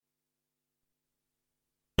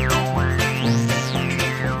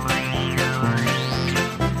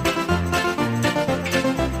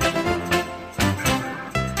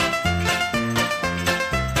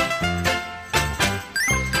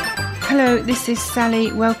Hello, this is Sally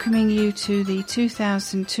welcoming you to the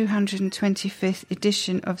 2225th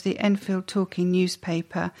edition of the Enfield Talking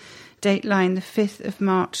newspaper, dateline the 5th of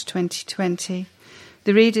March 2020.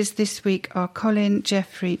 The readers this week are Colin,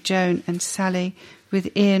 Geoffrey, Joan and Sally,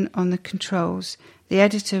 with Ian on the controls. The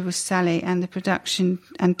editor was Sally and the production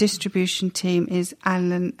and distribution team is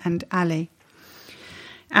Alan and Ali.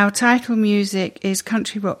 Our title music is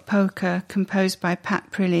Country Rock Polka, composed by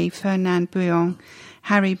Pat Prilly, Fernand Bouillon,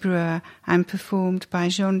 Harry Brewer, and performed by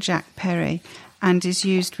Jean-Jacques Perry, and is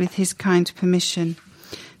used with his kind permission.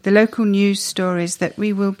 The local news stories that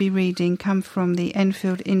we will be reading come from the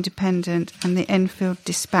Enfield Independent and the Enfield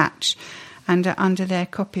Dispatch and are under their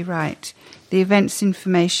copyright. The events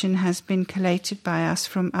information has been collated by us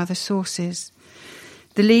from other sources.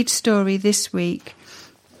 The lead story this week: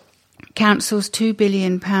 Council's £2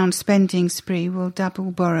 billion spending spree will double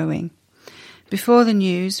borrowing. Before the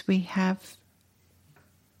news, we have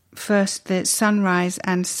first the sunrise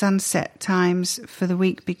and sunset times for the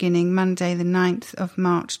week beginning Monday the 9th of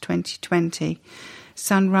March 2020.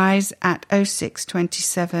 Sunrise at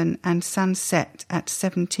 06:27 and sunset at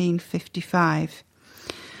 17:55.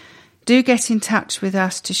 Do get in touch with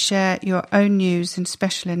us to share your own news and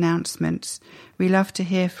special announcements. We love to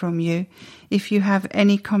hear from you. If you have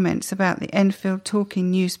any comments about the Enfield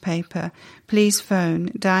Talking newspaper, please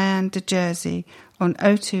phone Diane de Jersey on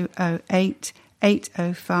 0208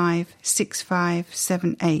 805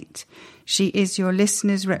 6578. She is your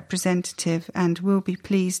listener's representative and will be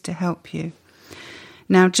pleased to help you.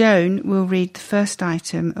 Now Joan will read the first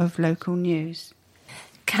item of local news.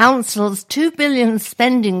 Council's £2 billion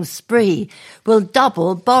spending spree will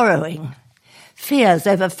double borrowing. Fears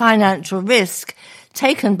over financial risk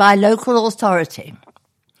taken by local authority.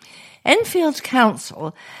 Enfield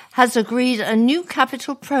Council has agreed a new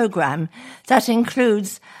capital programme that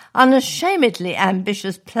includes unashamedly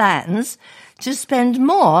ambitious plans to spend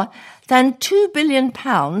more than £2 billion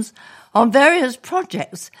on various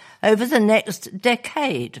projects over the next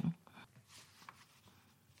decade.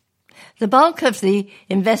 The bulk of the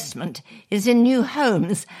investment is in new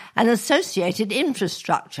homes and associated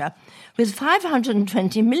infrastructure, with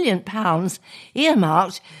 £520 million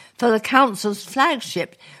earmarked for the Council's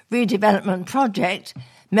flagship redevelopment project,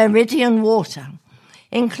 Meridian Water,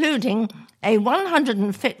 including a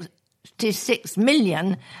 £156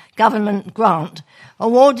 million government grant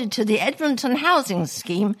awarded to the Edmonton Housing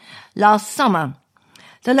Scheme last summer.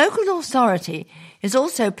 The local authority is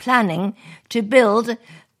also planning to build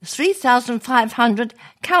 3,500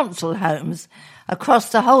 council homes across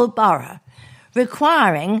the whole borough,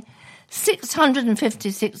 requiring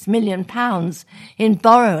 £656 million in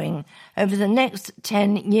borrowing over the next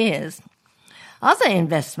 10 years. Other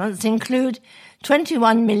investments include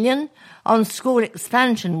 £21 million on school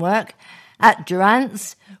expansion work at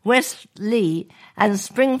Durrance, West Lee and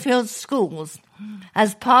Springfield schools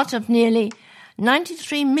as part of nearly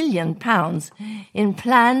 £93 million in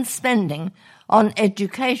planned spending on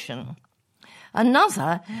education.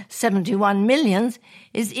 Another £71 million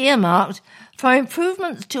is earmarked for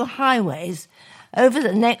improvements to highways over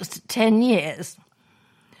the next 10 years.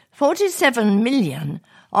 £47 million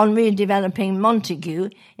on redeveloping Montague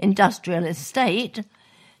Industrial Estate,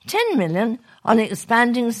 £10 million on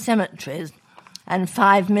expanding cemeteries, and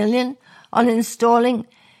 £5 million on installing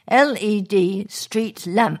LED street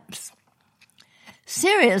lamps.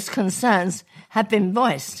 Serious concerns have been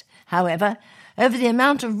voiced, however, over the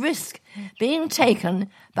amount of risk being taken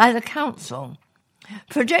by the council.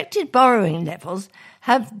 Projected borrowing levels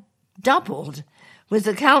have doubled, with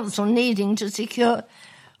the council needing to secure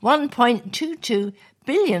 £1.22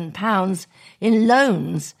 billion in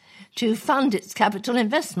loans to fund its capital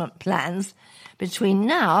investment plans between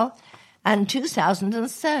now and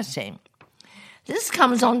 2030. This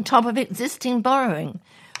comes on top of existing borrowing,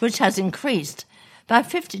 which has increased by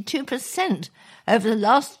 52% over the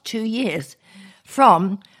last 2 years,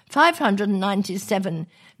 from £597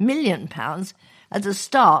 million at the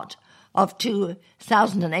start of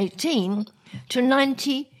 2018 to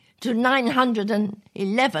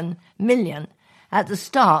 £911 million at the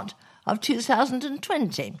start of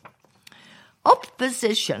 2020.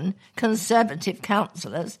 Opposition Conservative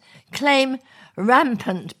councillors claim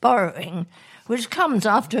rampant borrowing, which comes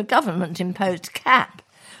after a government-imposed cap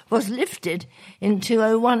was lifted in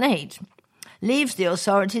 2018, leaves the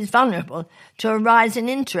authorities vulnerable to a rise in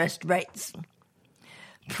interest rates.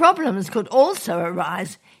 Problems could also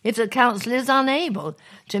arise if the council is unable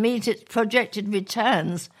to meet its projected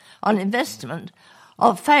returns on investment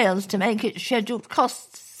or fails to make its scheduled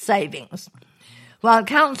cost savings, while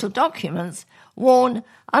council documents warn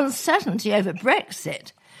uncertainty over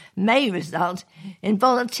Brexit may result in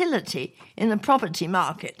volatility in the property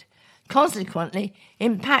market, consequently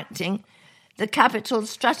impacting the capital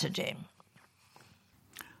strategy.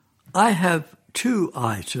 I have two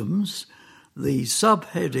items. The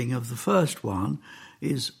subheading of the first one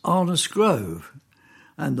is Honest Grove,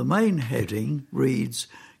 and the main heading reads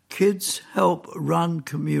Kids Help Run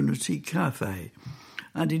Community Cafe.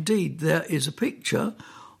 And indeed, there is a picture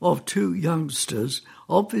of two youngsters,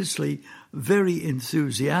 obviously very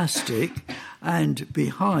enthusiastic, and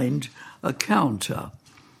behind a counter.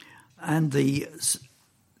 And the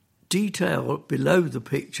detail below the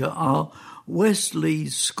picture are Westleigh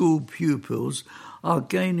school pupils are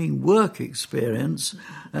gaining work experience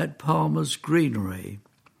at Palmer's Greenery.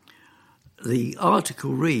 The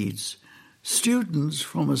article reads, students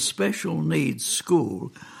from a special needs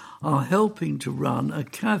school are helping to run a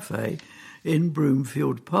cafe in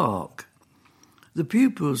Broomfield Park. The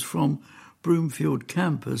pupils from Broomfield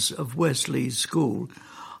campus of Westleigh School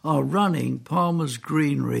are running Palmer's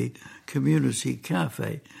Greenery Community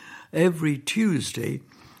Cafe every Tuesday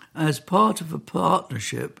as part of a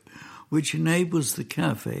partnership which enables the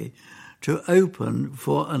cafe to open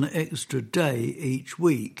for an extra day each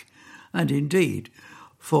week, and indeed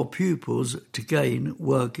for pupils to gain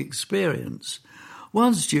work experience.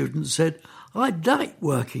 One student said, "I'd like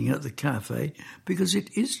working at the cafe because it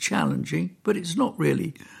is challenging, but it's not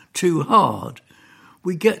really too hard.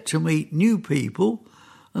 We get to meet new people,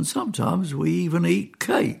 and sometimes we even eat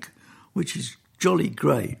cake, which is jolly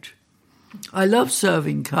great. I love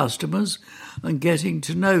serving customers and getting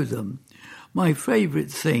to know them. My favourite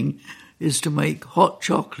thing is to make hot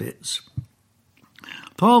chocolates."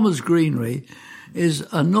 Palmer's Greenery is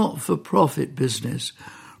a not-for-profit business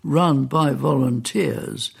run by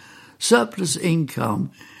volunteers. Surplus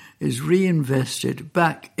income is reinvested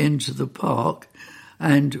back into the park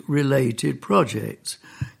and related projects.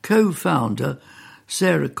 Co-founder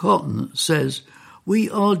Sarah Cotton says, "We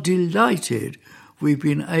are delighted we've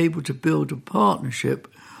been able to build a partnership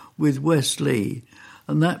with Westleigh,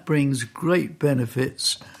 and that brings great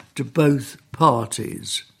benefits to both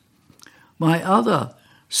parties." My other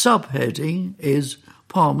subheading is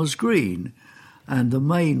Palmer's Green, and the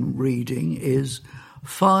main reading is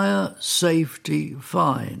Fire Safety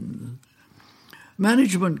Fine.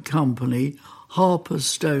 Management company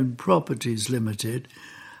Harperstone Properties Limited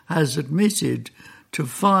has admitted to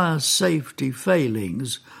fire safety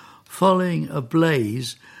failings following a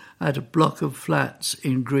blaze at a block of flats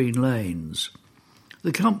in Green Lanes.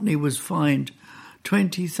 The company was fined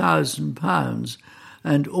 £20,000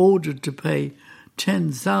 and ordered to pay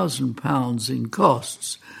 £10,000 in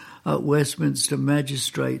costs at Westminster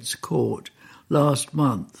Magistrates Court last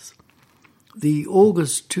month. The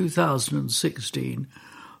August 2016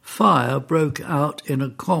 fire broke out in a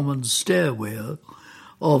common stairwell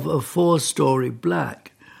of a four-storey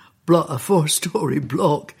block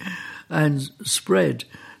and spread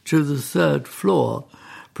to the third floor,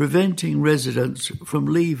 preventing residents from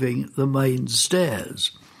leaving the main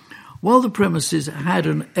stairs. While the premises had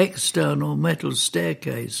an external metal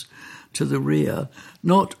staircase to the rear,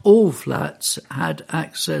 not all flats had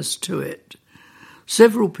access to it.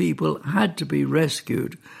 Several people had to be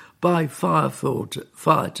rescued by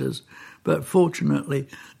firefighters, but fortunately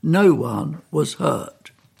no one was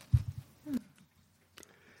hurt.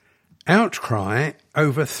 Outcry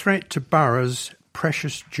over threat to Borough's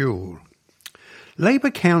precious jewel. Labour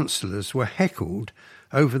councillors were heckled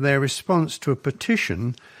over their response to a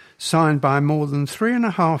petition signed by more than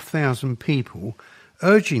 3,500 people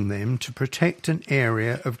urging them to protect an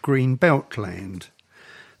area of green belt land.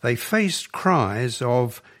 They faced cries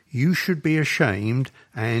of "You should be ashamed"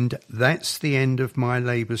 and "That's the end of my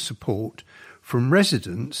Labour support" from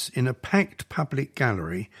residents in a packed public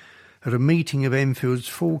gallery at a meeting of Enfield's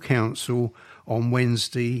full council on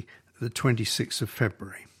Wednesday, the 26th of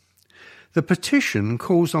February. The petition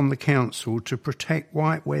calls on the council to protect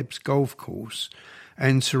White Webb's golf course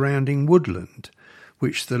and surrounding woodland,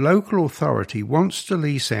 which the local authority wants to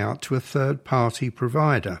lease out to a third-party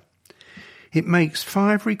provider. It makes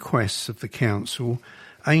 5 requests of the council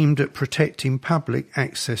aimed at protecting public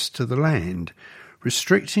access to the land,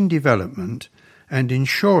 restricting development and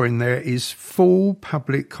ensuring there is full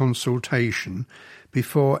public consultation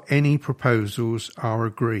before any proposals are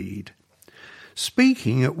agreed.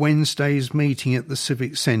 Speaking at Wednesday's meeting at the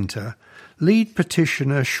Civic Centre, lead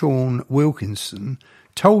petitioner Sean Wilkinson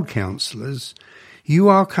told councillors, "You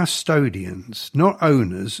are custodians, not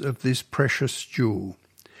owners of this precious jewel.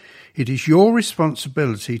 It is your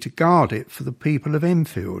responsibility to guard it for the people of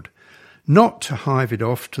Enfield, not to hive it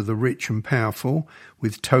off to the rich and powerful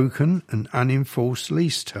with token and unenforced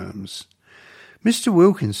lease terms. Mr.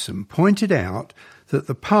 Wilkinson pointed out that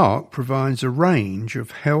the park provides a range of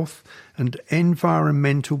health and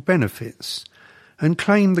environmental benefits and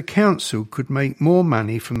claimed the council could make more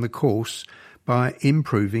money from the course by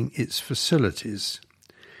improving its facilities.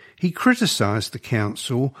 He criticised the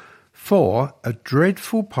council for a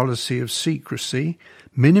dreadful policy of secrecy,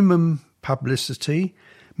 minimum publicity,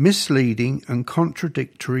 misleading and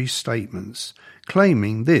contradictory statements,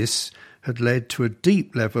 claiming this had led to a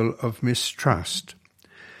deep level of mistrust.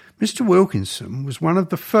 Mr. Wilkinson was one of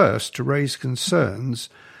the first to raise concerns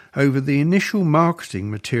over the initial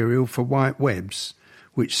marketing material for White Webs,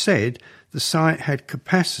 which said the site had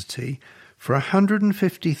capacity for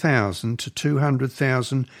 150,000 to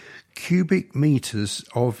 200,000 cubic metres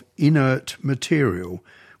of inert material,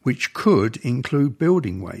 which could include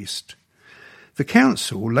building waste. The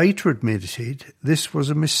council later admitted this was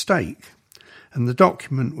a mistake, and the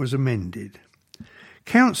document was amended.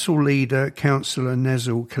 Council leader Councillor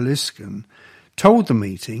Nezil Kaliskan told the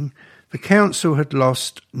meeting the council had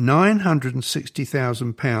lost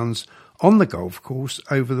 £960,000 on the golf course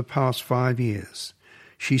over the past 5 years.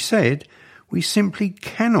 She said, "We simply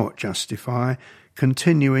cannot justify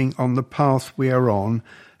continuing on the path we are on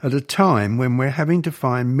at a time when we're having to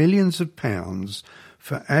find millions of pounds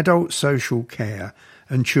for adult social care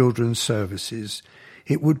and children's services.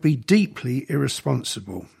 It would be deeply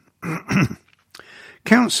irresponsible."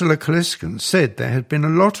 Councillor Kaliskan said there had been a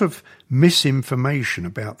lot of misinformation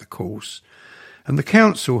about the course, and the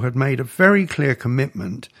council had made a very clear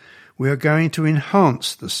commitment: we are going to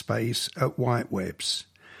enhance the space at White Webs.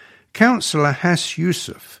 Councillor Has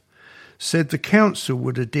Yusuf said the council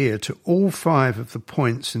would adhere to all 5 of the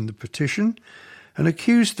points in the petition and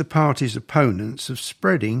accused the party's opponents of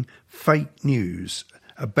spreading fake news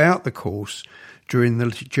about the course during the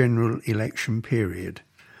general election period.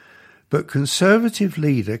 But Conservative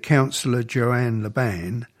leader Councillor Joanne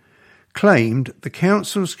Laban claimed the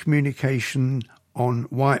council's communication on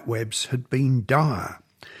White Webs had been dire.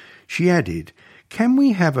 She added, "Can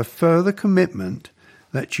we have a further commitment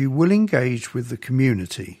that you will engage with the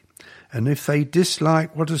community, and if they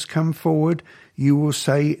dislike what has come forward, you will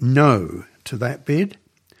say no to that bid?"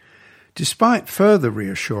 Despite further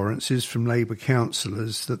reassurances from Labour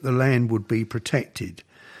councillors that the land would be protected,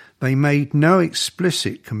 they made no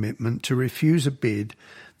explicit commitment to refuse a bid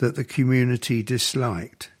that the community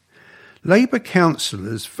disliked. Labour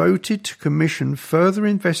councillors voted to commission further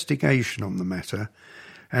investigation on the matter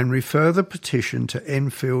and refer the petition to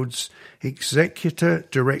Enfield's Executor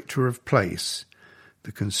Director of Place.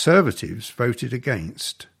 The Conservatives voted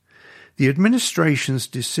against. The administration's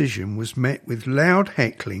decision was met with loud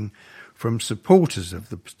heckling from supporters of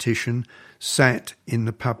the petition sat in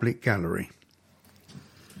the public gallery.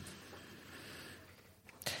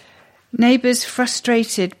 Neighbours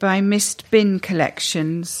frustrated by missed bin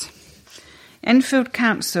collections. Enfield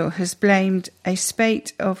Council has blamed a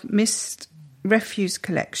spate of missed refuse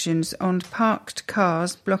collections on parked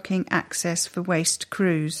cars blocking access for waste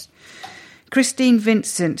crews. Christine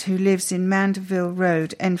Vincent, who lives in Mandeville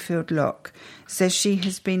Road, Enfield Lock, says she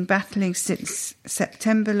has been battling since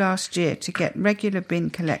September last year to get regular bin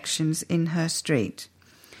collections in her street.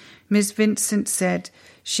 Ms Vincent said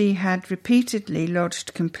she had repeatedly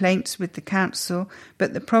lodged complaints with the council,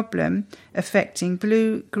 but the problem, affecting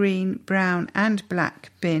blue, green, brown and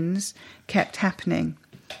black bins, kept happening.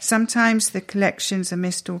 Sometimes the collections are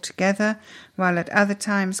missed altogether, while at other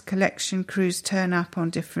times collection crews turn up on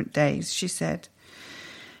different days, she said.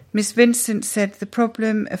 Miss Vincent said the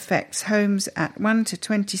problem affects homes at 1 to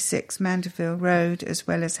 26 Mandeville Road, as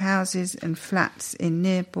well as houses and flats in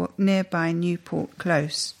nearby Newport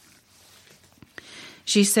Close.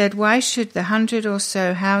 She said, "Why should the 100 or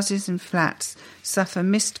so houses and flats suffer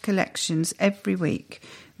missed collections every week?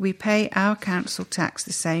 We pay our council tax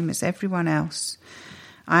the same as everyone else.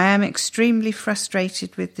 I am extremely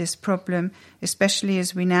frustrated with this problem, especially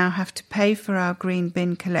as we now have to pay for our green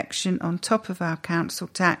bin collection on top of our council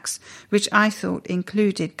tax, which I thought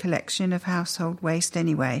included collection of household waste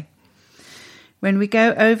anyway. When we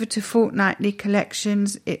go over to fortnightly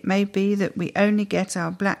collections, it may be that we only get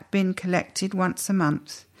our black bin collected once a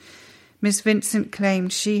month." Miss Vincent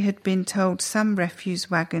claimed she had been told some refuse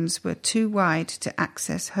wagons were too wide to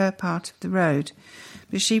access her part of the road,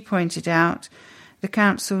 but she pointed out the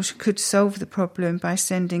council could solve the problem by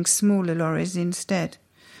sending smaller lorries instead.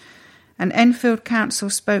 An Enfield Council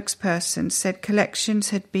spokesperson said collections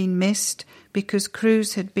had been missed because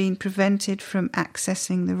crews had been prevented from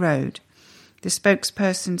accessing the road. The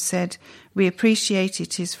spokesperson said, "We appreciate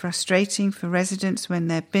it is frustrating for residents when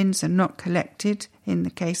their bins are not collected, in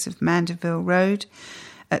the case of Mandeville Road,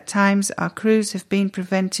 At times, our crews have been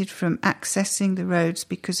prevented from accessing the roads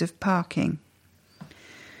because of parking.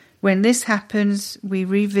 When this happens, we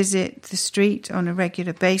revisit the street on a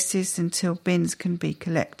regular basis until bins can be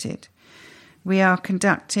collected. We are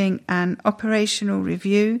conducting an operational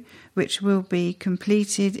review, which will be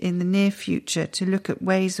completed in the near future to look at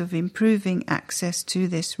ways of improving access to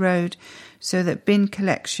this road so that bin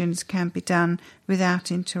collections can be done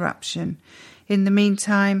without interruption. In the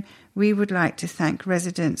meantime, we would like to thank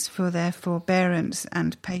residents for their forbearance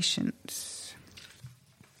and patience.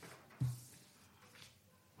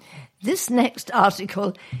 This next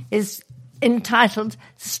article is entitled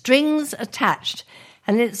Strings Attached,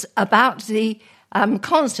 and it's about the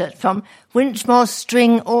concert from Winchmore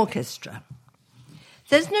String Orchestra.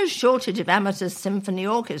 There's no shortage of amateur symphony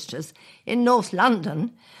orchestras in North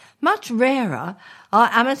London. Much rarer are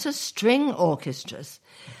amateur string orchestras,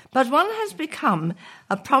 but one has become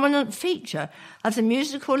a prominent feature of the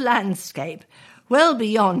musical landscape well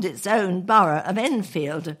beyond its own borough of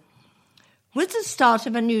Enfield. With the start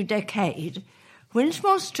of a new decade,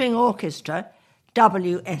 Winchmore String Orchestra,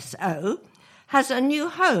 WSO, has a new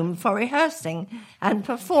home for rehearsing and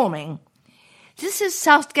performing. This is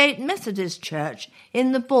Southgate Methodist Church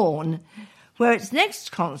in the Bourne, where its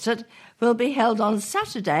next concert will be held on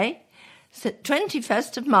Saturday,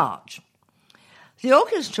 21st of March. The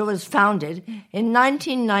orchestra was founded in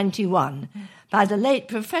 1991 by the late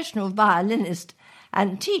professional violinist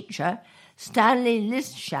and teacher Stanley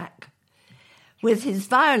Liszczak, with his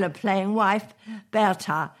viola-playing wife,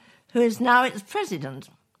 Berta, who is now its president.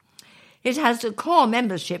 It has a core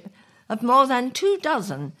membership of more than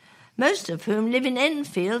 24, most of whom live in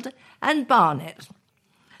Enfield and Barnet,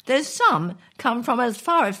 though some come from as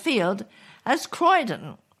far afield as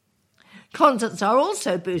Croydon. Concerts are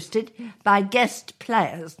also boosted by guest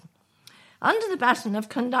players. Under the baton of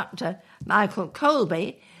conductor Michael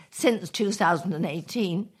Colby since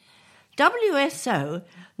 2018, WSO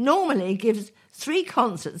normally gives 3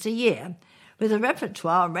 concerts a year, with a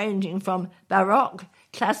repertoire ranging from baroque,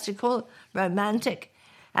 classical, romantic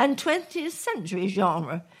and 20th century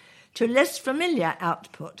genre to less familiar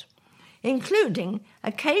output, including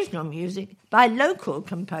occasional music by local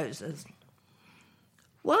composers.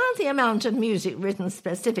 While the amount of music written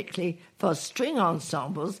specifically for string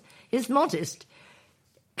ensembles is modest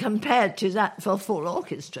compared to that for full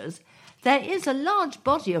orchestras, there is a large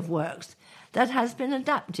body of works that has been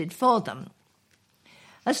adapted for them.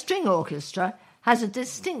 A string orchestra has a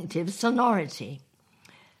distinctive sonority.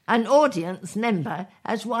 An audience member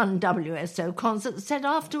at one WSO concert said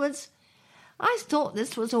afterwards, "I thought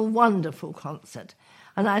this was a wonderful concert,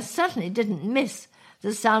 and I certainly didn't miss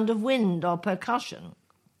the sound of wind or percussion."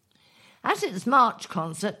 At its March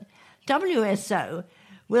concert, WSO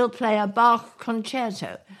will play a Bach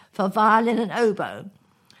concerto for violin and oboe,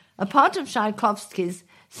 a part of Tchaikovsky's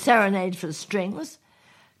Serenade for Strings,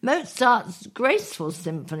 Mozart's Graceful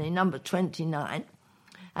Symphony No. 29,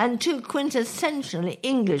 and 2 quintessentially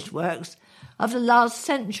English works of the last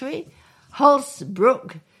century, Holst's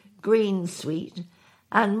Brook Green Suite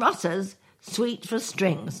and Russer's Suite for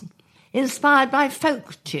Strings, inspired by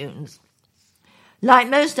folk tunes. Like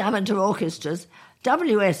most amateur orchestras,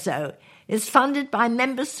 WSO is funded by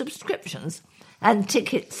member subscriptions and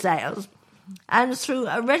ticket sales, and through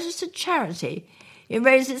a registered charity, it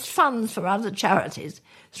raises funds for other charities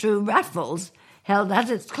through raffles held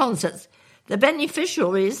at its concerts. The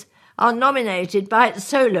beneficiaries are nominated by its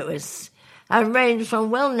soloists and range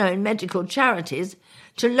from well-known medical charities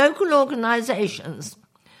to local organisations.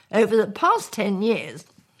 Over the past 10 years,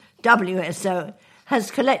 WSO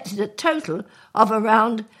has collected a total of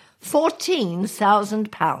around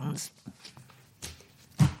 £14,000.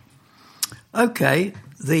 OK,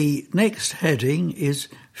 the next heading is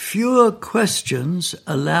Fewer Questions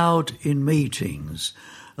Allowed in Meetings.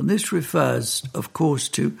 And this refers, of course,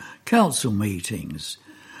 to council meetings.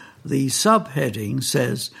 The subheading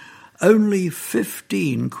says only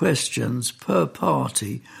 15 questions per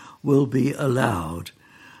party will be allowed.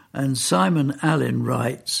 And Simon Allen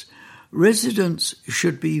writes, residents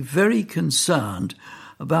should be very concerned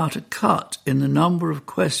about a cut in the number of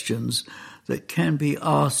questions that can be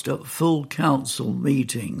asked at full council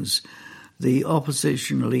meetings, the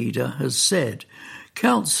opposition leader has said.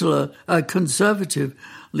 Conservative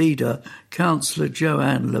leader, Councillor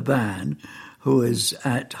Joanne Laban, who is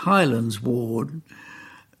at Highlands Ward,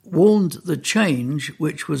 warned the change,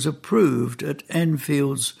 which was approved at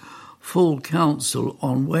Enfield's full council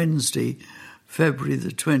on Wednesday, February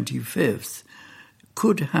the 25th,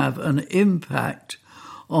 could have an impact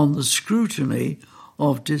on the scrutiny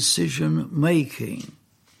of decision-making.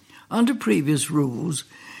 Under previous rules,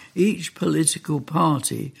 each political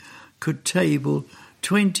party could table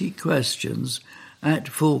 20 questions at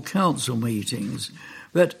full council meetings,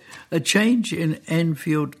 but a change in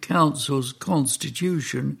Enfield Council's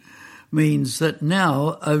constitution means that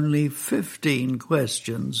now only 15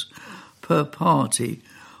 questions per party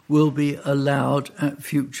will be allowed at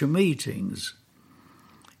future meetings.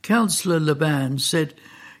 Councillor Laban said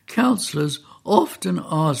councillors often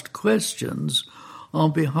asked questions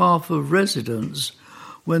on behalf of residents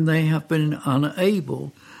when they have been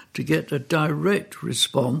unable to get a direct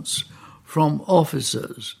response from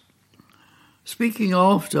officers. Speaking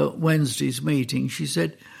after Wednesday's meeting, she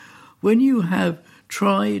said, "When you have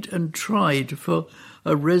tried and tried for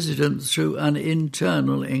a resident through an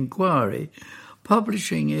internal inquiry,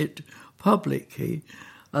 publishing it publicly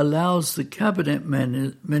allows the cabinet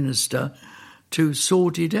minister to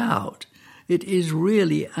sort it out. It is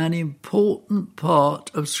really an important part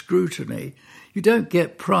of scrutiny. You don't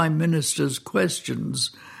get Prime Minister's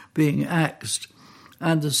questions being asked,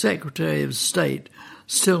 and the Secretary of State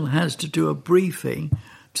still has to do a briefing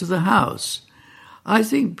to the House. I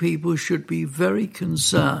think people should be very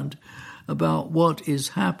concerned about what is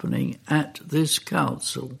happening at this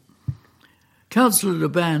council." Councillor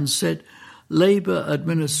Laban said Labour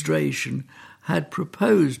administration had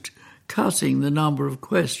proposed cutting the number of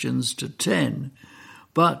questions to 10,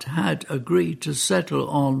 but had agreed to settle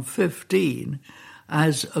on 15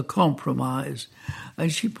 as a compromise.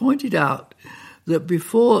 And she pointed out that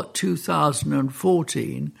before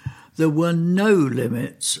 2014, there were no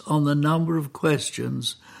limits on the number of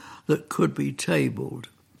questions that could be tabled.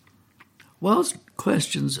 Whilst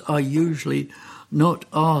questions are usually not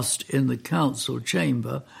asked in the council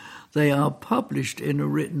chamber, they are published in a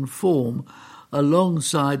written form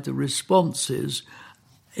alongside the responses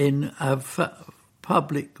in a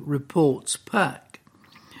public reports pack.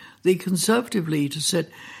 The Conservative leader said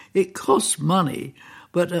it costs money,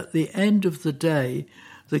 but at the end of the day,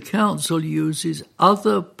 the council uses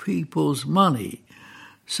other people's money,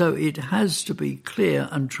 so it has to be clear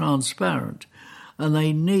and transparent, and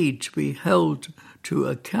they need to be held to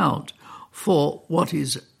account for what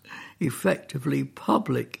is effectively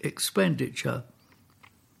public expenditure.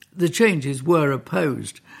 The changes were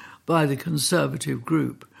opposed by the Conservative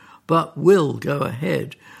group, but will go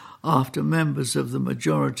ahead after members of the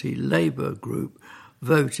majority Labour group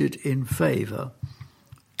voted in favour.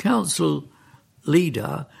 Council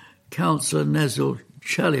leader, Councillor Nezil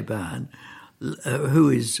Chaliban, who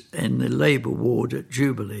is in the Labour ward at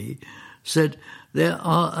Jubilee, said there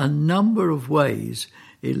are a number of ways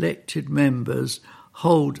elected members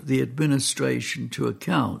hold the administration to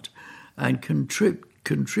account and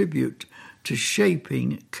contribute to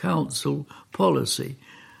shaping council policy,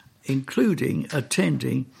 including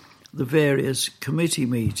attending the various committee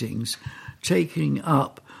meetings, taking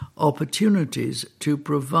up opportunities to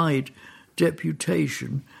provide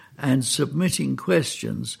deputation and submitting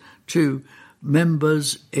questions to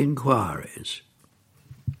members' inquiries.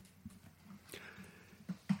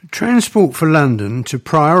 Transport for London to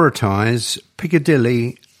prioritise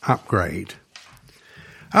Piccadilly upgrade.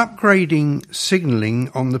 Upgrading signalling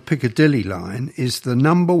on the Piccadilly line is the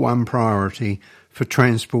number one priority for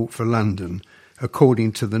Transport for London,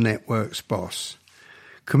 according to the network's boss.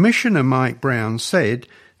 Commissioner Mike Brown said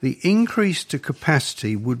the increase to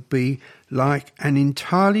capacity would be like an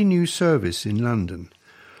entirely new service in London.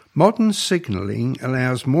 Modern signalling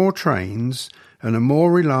allows more trains and a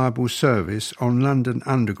more reliable service on London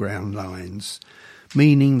Underground lines,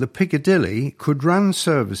 meaning the Piccadilly could run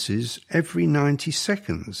services every 90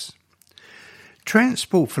 seconds.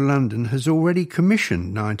 Transport for London has already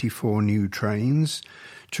commissioned 94 new trains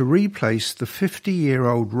to replace the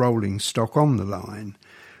 50-year-old rolling stock on the line,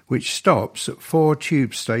 which stops at 4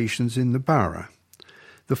 tube stations in the borough.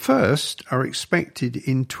 The first are expected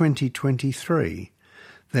in 2023.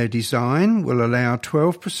 Their design will allow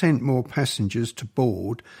 12% more passengers to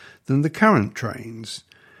board than the current trains,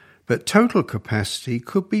 but total capacity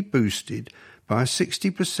could be boosted by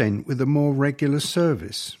 60% with a more regular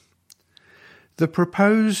service. The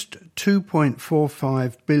proposed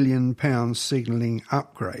 £2.45 billion signalling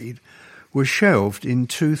upgrade was shelved in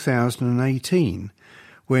 2018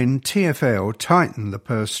 when TfL tightened the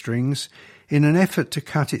purse strings in an effort to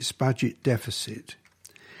cut its budget deficit.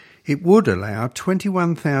 It would allow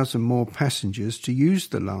 21,000 more passengers to use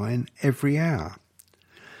the line every hour.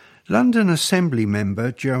 London Assembly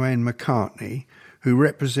member Joanne McCartney, who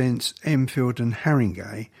represents Enfield and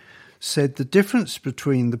Haringey, said the difference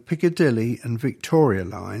between the Piccadilly and Victoria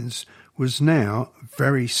lines was now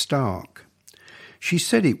very stark. She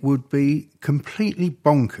said it would be completely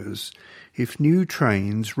bonkers if new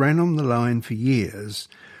trains ran on the line for years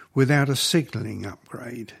without a signalling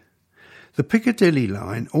upgrade. The Piccadilly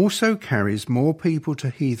line also carries more people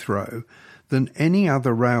to Heathrow than any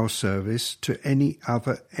other rail service to any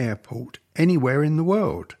other airport anywhere in the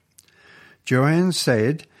world. Joanne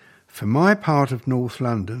said, "For my part of North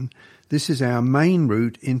London, this is our main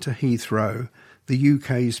route into Heathrow, the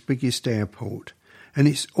UK's biggest airport, and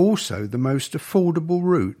it's also the most affordable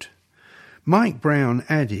route." Mike Brown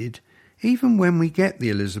added, "Even when we get the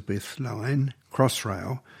Elizabeth line,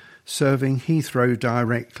 Crossrail, serving Heathrow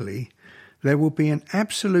directly, there will be an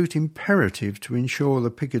absolute imperative to ensure the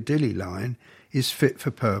Piccadilly line is fit for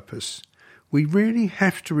purpose. We really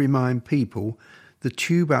have to remind people the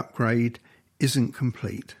tube upgrade isn't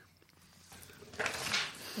complete."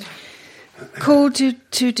 Call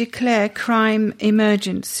to declare crime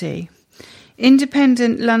emergency.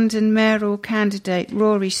 Independent London mayoral candidate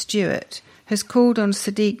Rory Stewart has called on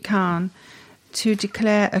Sadiq Khan to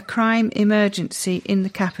declare a crime emergency in the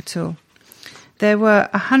capital. There were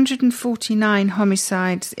 149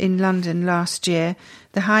 homicides in London last year,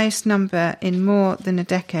 the highest number in more than a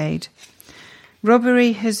decade.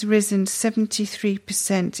 Robbery has risen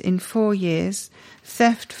 73% in 4 years.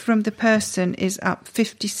 Theft from the person is up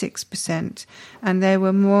 56%, and there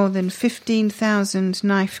were more than 15,000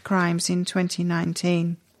 knife crimes in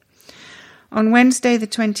 2019. On Wednesday, the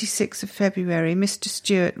 26th of February, Mr.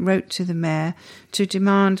 Stewart wrote to the mayor to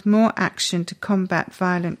demand more action to combat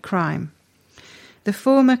violent crime. The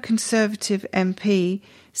former Conservative MP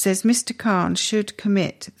says Mr. Khan should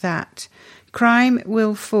commit that crime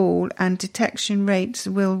will fall and detection rates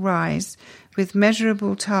will rise, with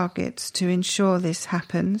measurable targets to ensure this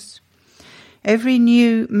happens. Every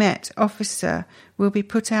new Met officer will be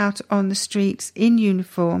put out on the streets in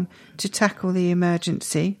uniform to tackle the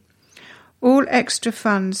emergency. All extra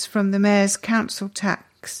funds from the Mayor's council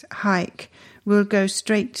tax hike will go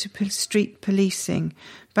straight to street policing.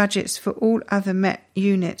 Budgets for all other Met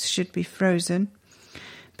units should be frozen.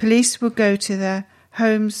 Police will go to the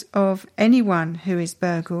homes of anyone who is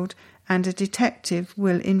burgled, and a detective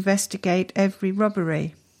will investigate every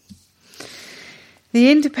robbery. The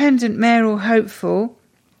independent mayoral hopeful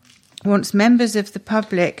wants members of the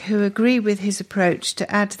public who agree with his approach to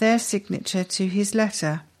add their signature to his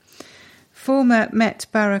letter. Former Met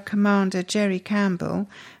Borough Commander Jerry Campbell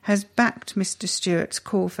has backed Mr. Stewart's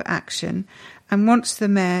call for action and wants the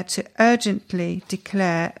mayor to urgently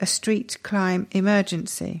declare a street crime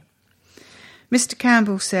emergency. Mr.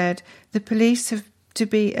 Campbell said the police have to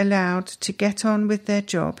be allowed to get on with their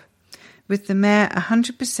job, with the mayor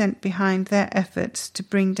 100% behind their efforts to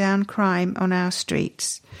bring down crime on our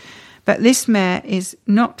streets. But this mayor is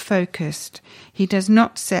not focused, he does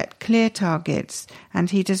not set clear targets, and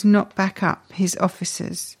he does not back up his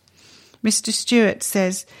officers. Mr. Stewart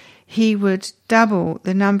says he would double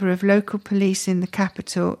the number of local police in the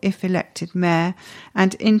capital if elected mayor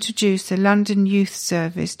and introduce a London youth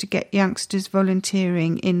service to get youngsters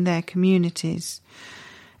volunteering in their communities.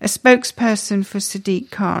 A spokesperson for Sadiq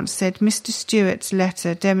Khan said Mr. Stewart's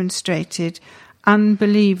letter demonstrated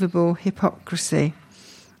unbelievable hypocrisy.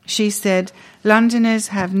 She said, Londoners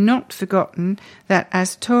have not forgotten that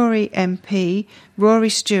as Tory MP, Rory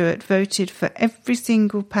Stewart voted for every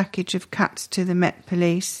single package of cuts to the Met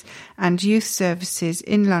Police and youth services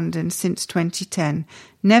in London since 2010,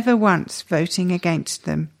 never once voting against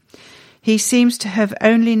them. He seems to have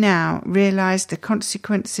only now realised the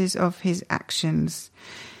consequences of his actions.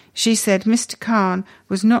 She said Mr. Khan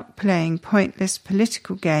was not playing pointless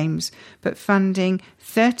political games, but funding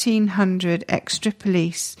 1,300 extra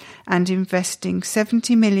police and investing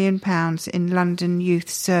 £70 million in London youth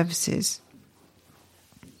services.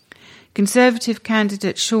 Conservative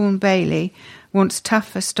candidate Sean Bailey wants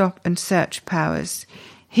tougher stop and search powers.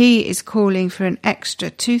 He is calling for an extra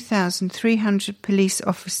 2,300 police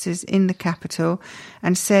officers in the capital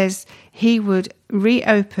and says he would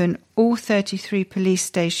reopen all 33 police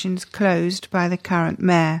stations closed by the current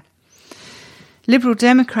mayor. Liberal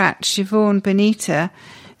Democrat Siobhan Benita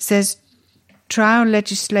says trial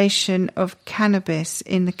legislation of cannabis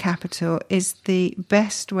in the capital is the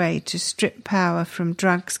best way to strip power from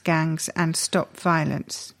drugs gangs and stop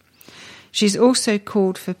violence. She's also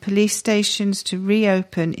called for police stations to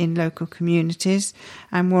reopen in local communities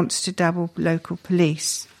and wants to double local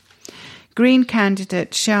police. Green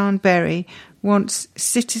candidate Sian Berry wants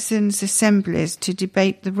citizens' assemblies to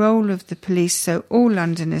debate the role of the police so all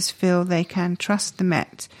Londoners feel they can trust the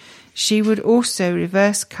Met. She would also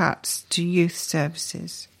reverse cuts to youth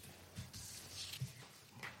services.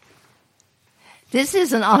 This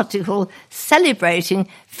is an article celebrating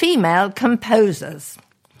female composers.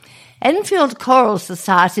 Enfield Choral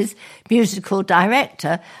Society's musical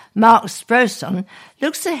director, Mark Sproson,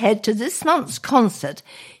 looks ahead to this month's concert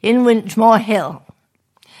in Winchmore Hill.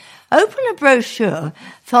 Open a brochure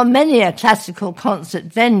for many a classical concert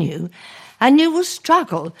venue and you will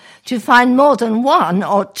struggle to find more than one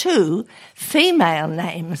or two female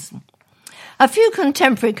names. A few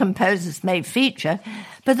contemporary composers may feature,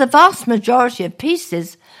 but the vast majority of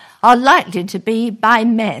pieces are likely to be by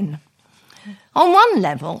men. On one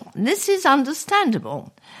level, this is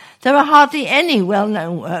understandable. There are hardly any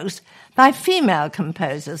well-known works by female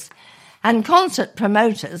composers, and concert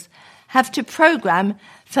promoters have to program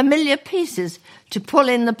familiar pieces to pull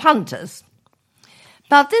in the punters.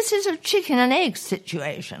 But this is a chicken and egg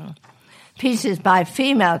situation. Pieces by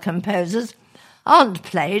female composers aren't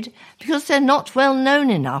played because they're not well known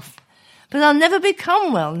enough, but they'll never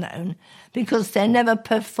become well known because they're never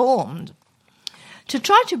performed. To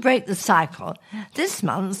try to break the cycle, this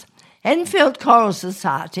month, Enfield Choral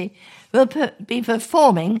Society will be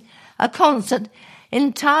performing a concert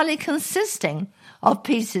entirely consisting of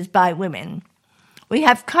pieces by women. We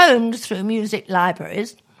have combed through music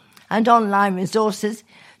libraries and online resources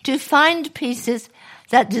to find pieces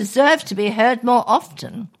that deserve to be heard more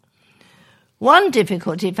often. One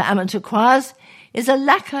difficulty for amateur choirs is a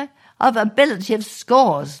lack of ability of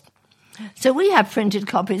scores. So we have printed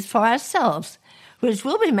copies for ourselves, which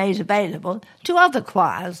will be made available to other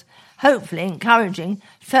choirs, hopefully encouraging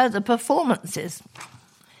further performances.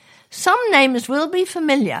 Some names will be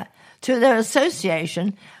familiar through their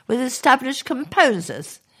association with established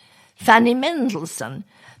composers. Fanny Mendelssohn,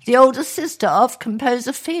 the older sister of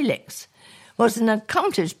composer Felix, was an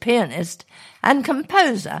accomplished pianist and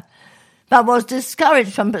composer, but was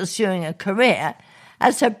discouraged from pursuing a career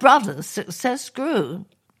as her brother's success grew.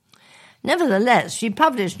 Nevertheless, she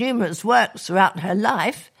published numerous works throughout her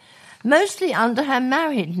life, mostly under her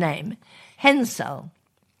married name, Hensel.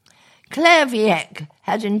 Claire Wieck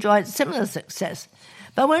had enjoyed similar success,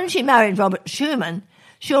 but when she married Robert Schumann,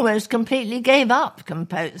 she almost completely gave up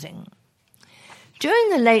composing. During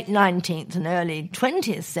the late 19th and early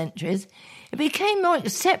 20th centuries, it became more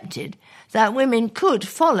accepted that women could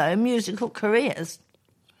follow musical careers.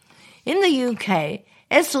 In the UK,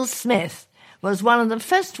 Ethel Smith was one of the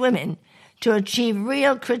first women to achieve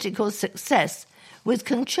real critical success with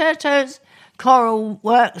concertos, choral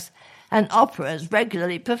works, and operas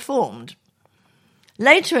regularly performed.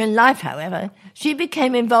 Later in life, however, she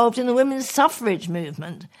became involved in the women's suffrage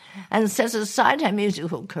movement and set aside her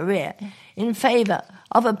musical career in favour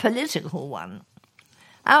of a political one.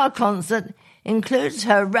 Our concert includes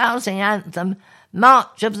her rousing anthem,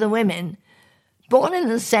 March of the Women. Born in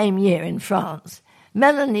the same year in France,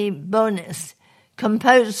 Melanie Bonis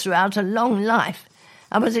composed throughout a long life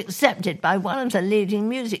and was accepted by one of the leading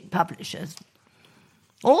music publishers.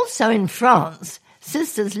 Also in France,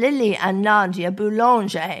 sisters Lily and Nadia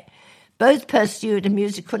Boulanger both pursued a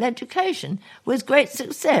musical education with great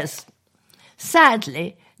success.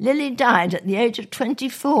 Sadly, Lily died at the age of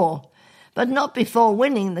 24, but not before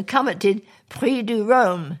winning the coveted Prix du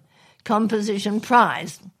Rhône Composition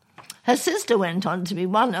Prize. Her sister went on to be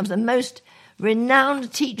one of the most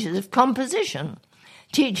renowned teachers of composition,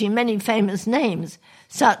 teaching many famous names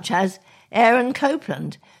such as Aaron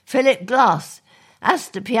Copland, Philip Glass,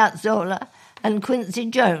 Astor Piazzolla, and Quincy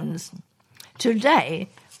Jones. Today,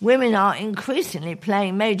 women are increasingly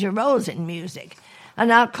playing major roles in music,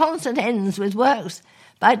 and our concert ends with works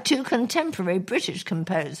by two contemporary British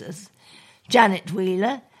composers, Janet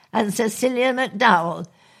Wheeler and Cecilia McDowell,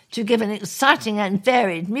 to give an exciting and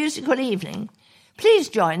varied musical evening. Please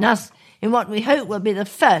join us in what we hope will be the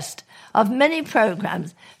first of many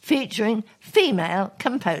programmes featuring female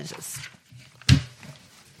composers.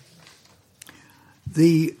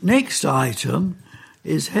 The next item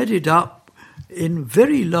is headed up in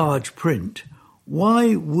very large print,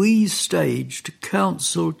 Why We Staged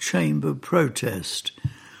Council Chamber Protest,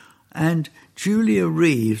 and Julia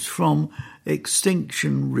Reeves from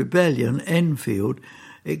Extinction Rebellion Enfield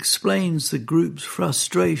explains the group's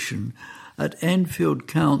frustration at Enfield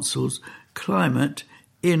Council's climate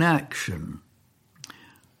inaction.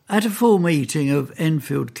 At a full meeting of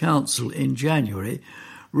Enfield Council in January,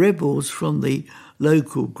 rebels from the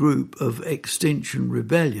local group of Extinction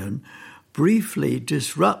Rebellion briefly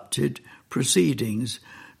disrupted proceedings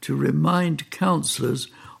to remind councillors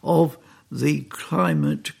of the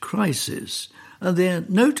climate crisis and their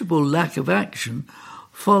notable lack of action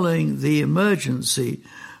following the emergency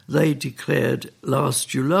they declared last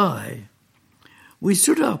July. We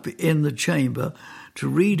stood up in the chamber to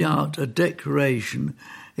read out a declaration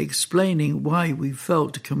explaining why we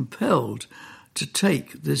felt compelled to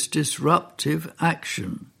take this disruptive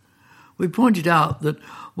action. We pointed out that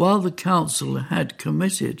while the Council had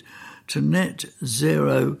committed to net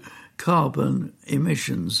zero carbon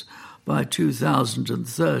emissions by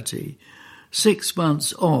 2030, 6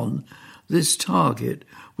 months on, this target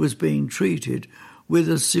was being treated with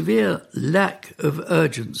a severe lack of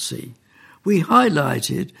urgency. We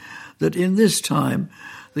highlighted that in this time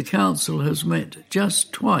the Council has met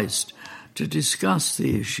just twice to discuss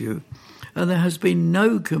the issue, and there has been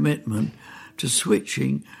no commitment to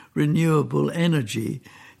switching renewable energy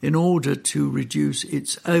in order to reduce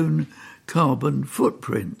its own carbon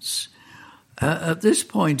footprints. At this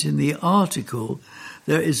point in the article,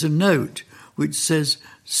 there is a note which says,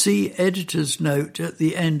 "See editor's note at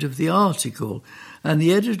the end of the article," and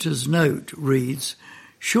the editor's note reads,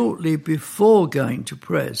 "Shortly before going to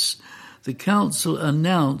press, the Council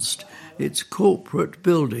announced its corporate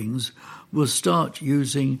buildings will start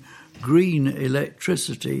using green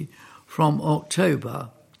electricity from October."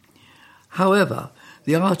 However,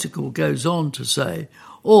 the article goes on to say,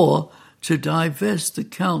 or to divest the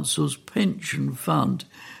Council's pension fund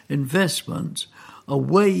investments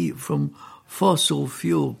away from fossil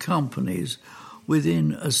fuel companies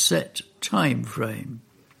within a set time frame.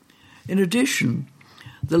 In addition,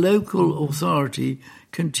 the local authority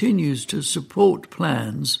continues to support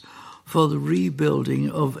plans for the rebuilding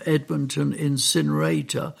of Edmonton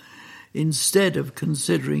Incinerator instead of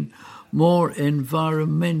considering more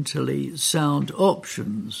environmentally sound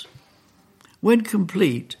options. When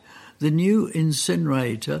complete, the new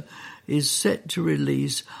incinerator is set to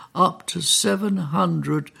release up to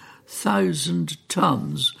 700,000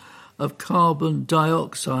 tonnes of carbon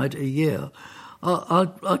dioxide a year.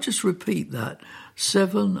 I'll just repeat that,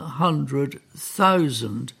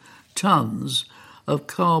 700,000 tonnes of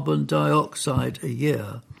carbon dioxide a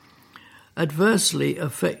year, adversely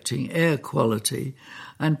affecting air quality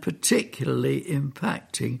and particularly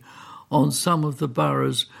impacting on some of the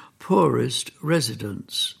borough's poorest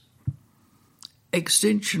residents.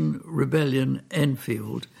 Extinction Rebellion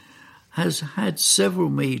Enfield has had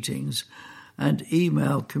several meetings and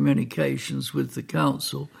email communications with the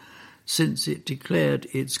Council since it declared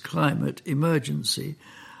its climate emergency,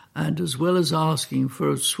 and as well as asking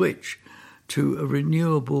for a switch to a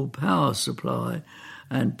renewable power supply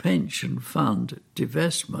and pension fund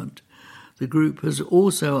divestment, the group has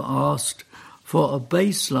also asked for a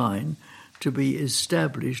baseline to be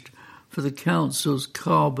established for the Council's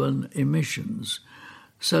carbon emissions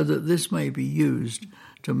so that this may be used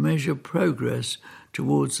to measure progress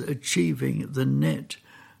towards achieving the net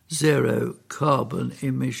zero carbon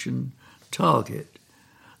emission target.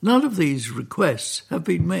 None of these requests have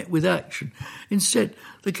been met with action. Instead,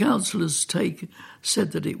 the Council has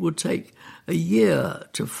said that it will take a year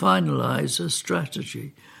to finalise a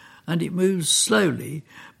strategy, and it moves slowly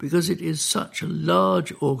because it is such a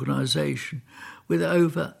large organisation with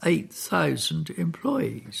over 8,000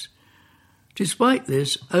 employees. Despite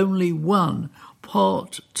this, only one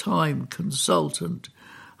part-time consultant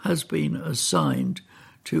has been assigned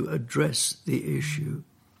to address the issue.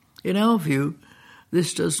 In our view,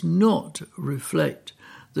 this does not reflect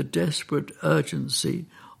the desperate urgency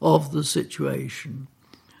of the situation.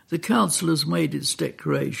 The Council has made its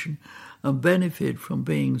declaration and benefit from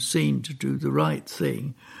being seen to do the right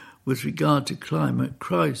thing with regard to climate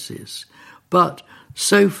crisis, but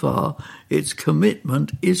so far its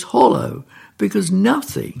commitment is hollow because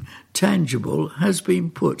nothing tangible has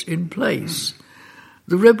been put in place.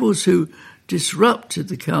 The rebels who disrupted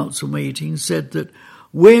the Council meeting said that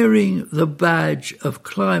wearing the badge of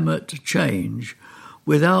climate change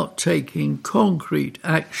without taking concrete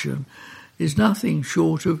action is nothing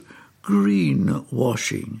short of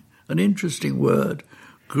greenwashing. An interesting word,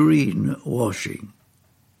 greenwashing.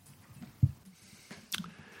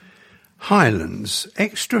 Highlands,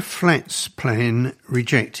 extra flats plan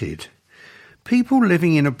rejected. People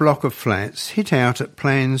living in a block of flats hit out at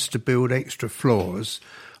plans to build extra floors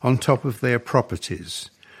on top of their properties.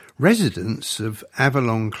 Residents of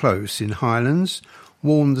Avalon Close in Highlands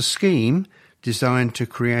warned the scheme, designed to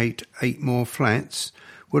create 8 more flats,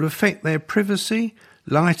 would affect their privacy,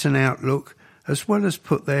 light and outlook, as well as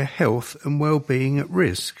put their health and well-being at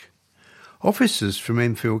risk. Officers from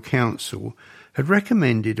Enfield Council had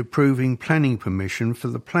recommended approving planning permission for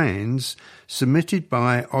the plans submitted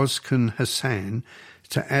by Ozkan Hassan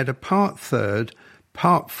to add a part 3rd,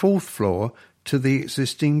 part 4th floor to the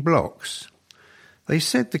existing blocks. They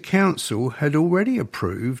said the council had already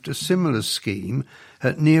approved a similar scheme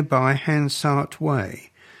at nearby Hansard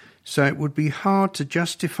Way, so it would be hard to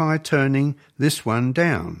justify turning this one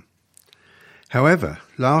down. However,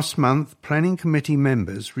 last month planning committee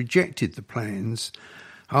members rejected the plans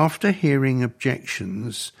after hearing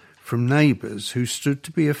objections from neighbours who stood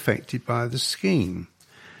to be affected by the scheme.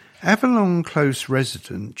 Avalon Close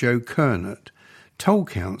resident Joe Kernott told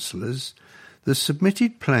councillors the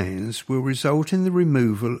submitted plans will result in the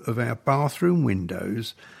removal of our bathroom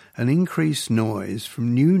windows and increased noise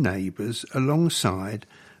from new neighbours alongside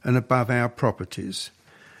and above our properties.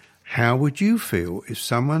 How would you feel if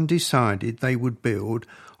someone decided they would build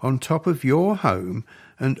on top of your home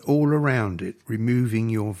and all around it, removing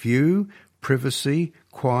your view, privacy,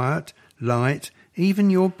 quiet, light, even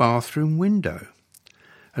your bathroom window?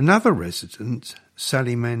 Another resident,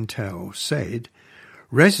 Sally Mantell, said,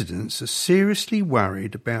 residents are seriously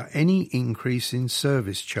worried about any increase in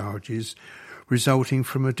service charges resulting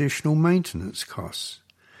from additional maintenance costs.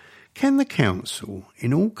 Can the council,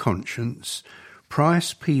 in all conscience,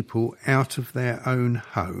 price people out of their own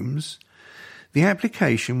homes? The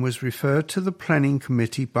application was referred to the Planning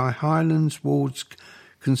Committee by Highlands Ward's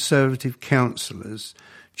Conservative councillors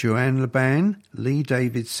Joanne Laban, Lee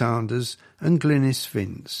David Sanders and Glynis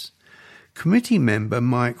Vince. Committee member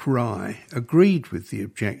Mike Rye agreed with the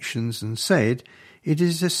objections and said it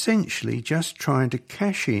is essentially just trying to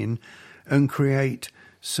cash in and create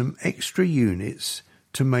some extra units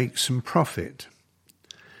to make some profit.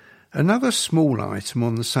 Another small item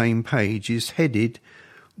on the same page is headed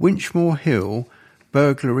Winchmore Hill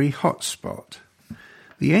Burglary Hotspot.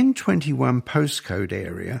 The N21 postcode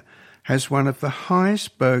area has one of the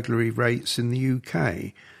highest burglary rates in the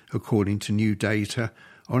UK, according to new data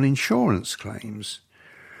on insurance claims.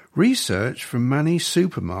 Research from Money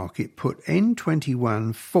Supermarket put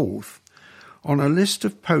N21 fourth on a list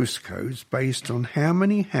of postcodes based on how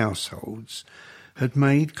many households had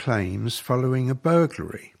made claims following a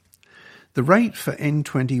burglary. The rate for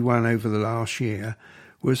N21 over the last year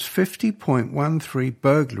was 50.13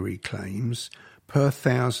 burglary claims per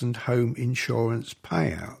 1,000 home insurance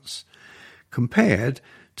payouts, compared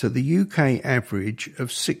to the UK average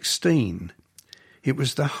of 16. It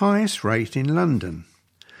was the highest rate in London.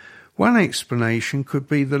 One explanation could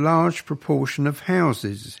be the large proportion of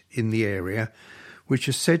houses in the area, which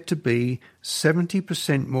are said to be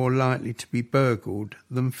 70% more likely to be burgled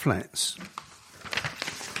than flats.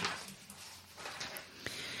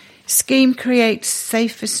 Scheme creates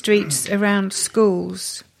safer streets around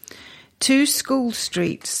schools. 2 school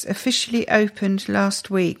streets officially opened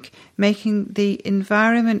last week, making the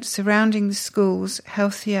environment surrounding the schools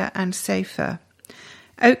healthier and safer.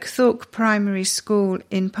 Oakthorpe Primary School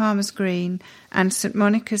in Palmer's Green and St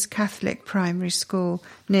Monica's Catholic Primary School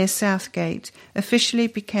near Southgate officially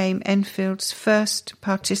became Enfield's first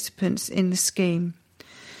participants in the scheme.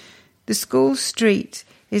 The school street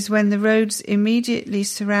is when the roads immediately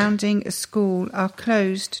surrounding a school are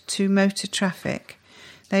closed to motor traffic.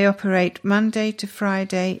 They operate Monday to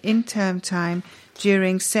Friday in term time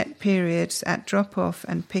during set periods at drop-off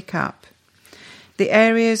and pick-up. The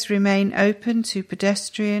areas remain open to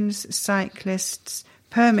pedestrians, cyclists,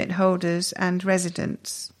 permit holders and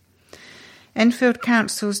residents. Enfield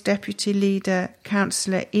Council's Deputy Leader,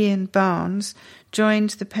 Councillor Ian Barnes,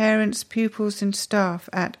 joined the parents, pupils and staff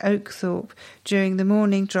at Oakthorpe during the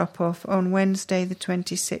morning drop-off on Wednesday the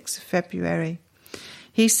 26th of February.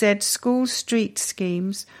 He said school street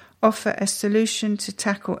schemes offer a solution to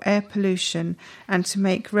tackle air pollution and to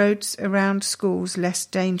make roads around schools less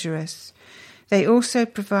dangerous. They also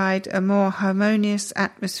provide a more harmonious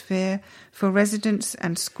atmosphere for residents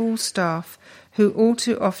and school staff who all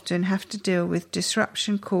too often have to deal with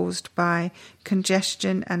disruption caused by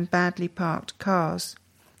congestion and badly parked cars.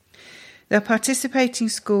 The participating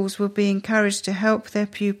schools will be encouraged to help their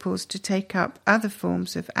pupils to take up other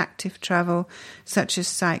forms of active travel, such as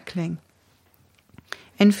cycling.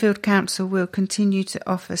 Enfield Council will continue to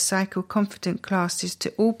offer cycle confident classes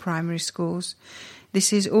to all primary schools.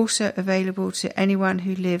 This is also available to anyone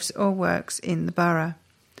who lives or works in the borough.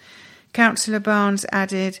 Councillor Barnes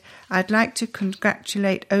added, "I'd like to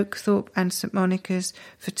congratulate Oakthorpe and St Monica's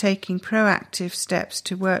for taking proactive steps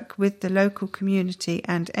to work with the local community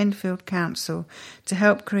and Enfield Council to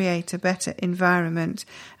help create a better environment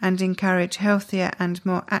and encourage healthier and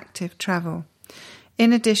more active travel.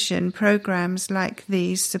 In addition, programmes like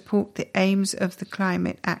these support the aims of the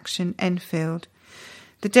Climate Action Enfield.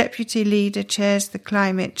 The Deputy Leader chairs the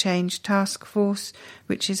Climate Change Task Force,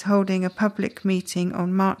 which is holding a public meeting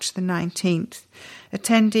on March the 19th.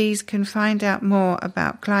 Attendees can find out more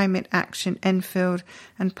about Climate Action Enfield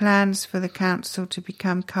and plans for the Council to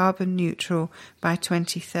become carbon neutral by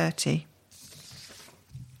 2030.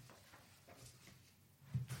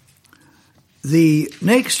 The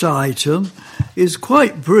next item is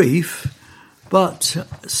quite brief, but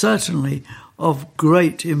certainly of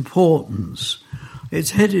great importance.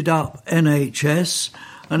 It's headed up NHS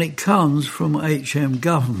and it comes from HM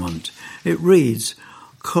Government. It reads,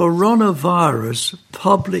 Coronavirus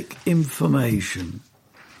Public Information.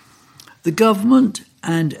 The government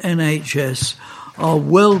and NHS are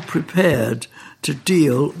well prepared to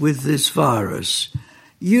deal with this virus.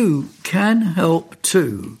 You can help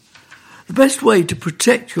too. The best way to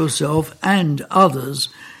protect yourself and others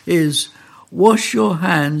is wash your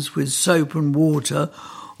hands with soap and water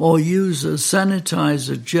or use a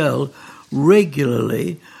sanitizer gel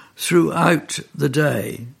regularly throughout the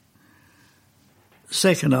day.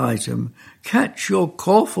 Second item, catch your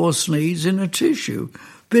cough or sneeze in a tissue,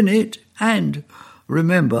 bin it, and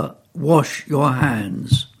remember, wash your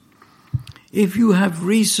hands. If you have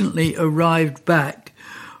recently arrived back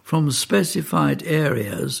from specified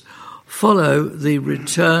areas, follow the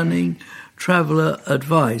returning traveller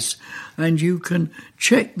advice, and you can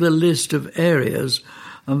check the list of areas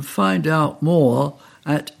and find out more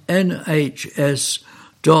at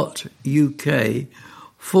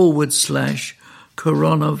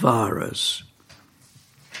nhs.uk/coronavirus.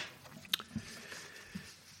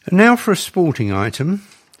 And now for a sporting item.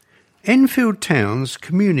 Enfield Town's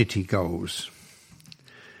community goals.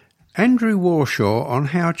 Andrew Warshaw on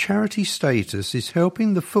how charity status is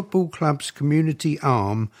helping the football club's community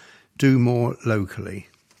arm do more locally.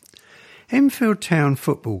 Enfield Town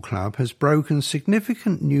Football Club has broken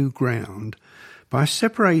significant new ground by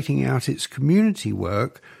separating out its community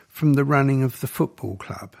work from the running of the football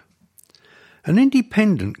club. An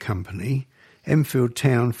independent company, Enfield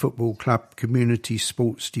Town Football Club Community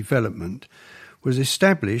Sports Development, was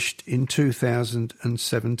established in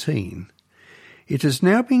 2017. It has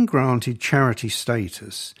now been granted charity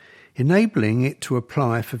status, enabling it to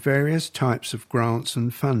apply for various types of grants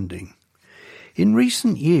and funding. In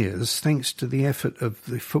recent years, thanks to the effort of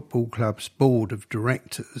the football club's board of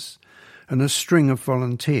directors and a string of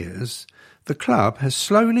volunteers, the club has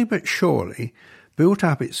slowly but surely built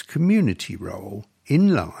up its community role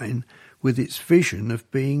in line with its vision of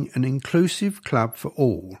being an inclusive club for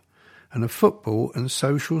all and a football and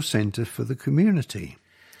social centre for the community.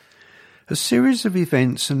 A series of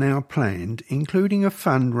events are now planned, including a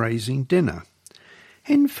fundraising dinner.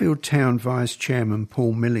 Enfield Town Vice Chairman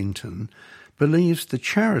Paul Millington believes the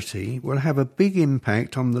charity will have a big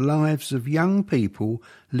impact on the lives of young people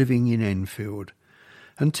living in Enfield.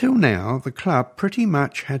 Until now, the club pretty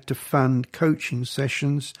much had to fund coaching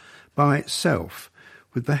sessions by itself,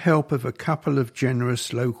 with the help of a couple of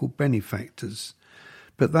generous local benefactors.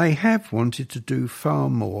 But they have wanted to do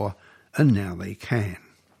far more, and now they can.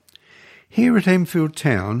 Here at Enfield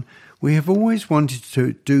Town, we have always wanted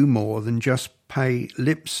to do more than just pay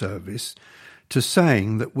lip service to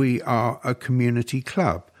saying that we are a community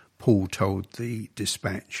club, Paul told the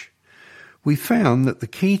Dispatch. We found that the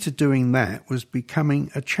key to doing that was becoming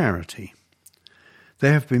a charity.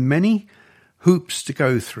 There have been many hoops to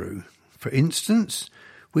go through. For instance,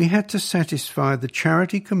 we had to satisfy the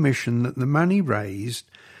Charity Commission that the money raised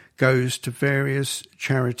goes to various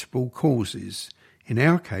charitable causes, in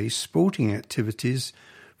our case sporting activities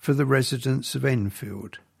for the residents of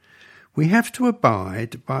Enfield. We have to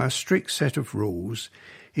abide by a strict set of rules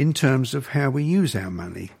in terms of how we use our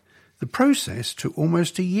money. The process took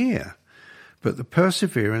almost a year, but the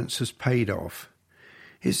perseverance has paid off.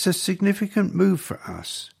 It's a significant move for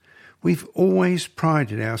us. We've always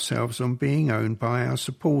prided ourselves on being owned by our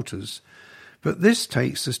supporters, but this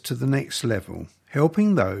takes us to the next level,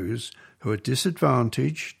 helping those who are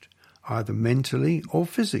disadvantaged, either mentally or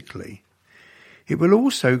physically. It will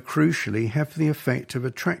also crucially have the effect of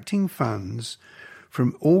attracting funds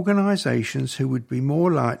from organisations who would be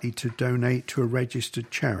more likely to donate to a registered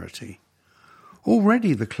charity.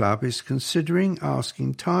 Already the club is considering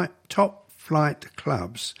asking top-flight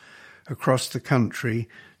clubs across the country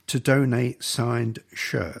to donate signed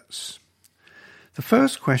shirts. The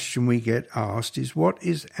first question we get asked is, what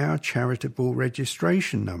is our charitable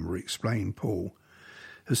registration number, explained Paul.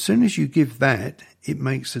 As soon as you give that, it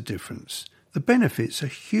makes a difference. The benefits are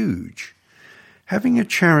huge. Having a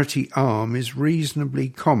charity arm is reasonably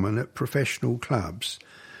common at professional clubs,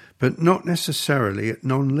 but not necessarily at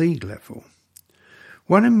non-league level.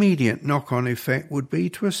 One immediate knock-on effect would be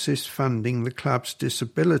to assist funding the club's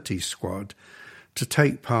disability squad to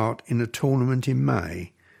take part in a tournament in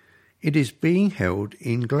May. It is being held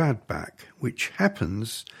in Gladbach, which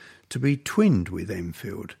happens to be twinned with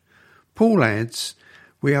Enfield. Paul adds,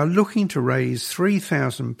 we are looking to raise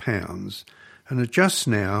 £3,000 and are just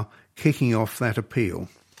now kicking off that appeal.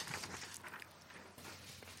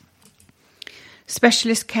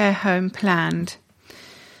 Specialist care home planned.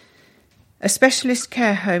 A specialist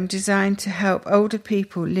care home designed to help older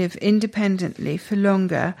people live independently for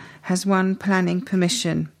longer has won planning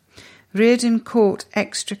permission. Reardon Court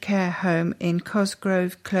Extra Care Home in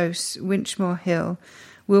Cosgrove Close, Winchmore Hill,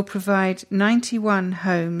 will provide 91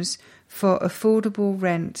 homes for affordable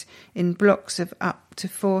rent in blocks of up to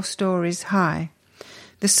 4 stories high.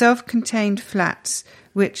 The self-contained flats,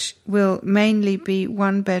 which will mainly be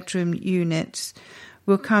one-bedroom units,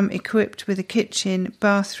 will come equipped with a kitchen,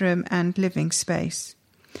 bathroom and living space.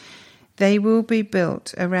 They will be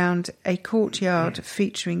built around a courtyard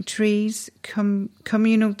featuring trees,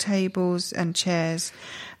 communal tables and chairs,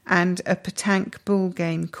 and a petanque ball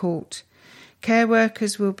game court. Care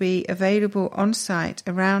workers will be available on site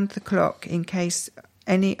around the clock in case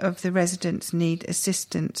any of the residents need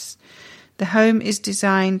assistance. The home is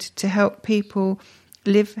designed to help people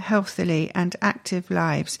live healthily and active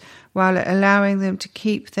lives while allowing them to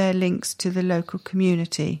keep their links to the local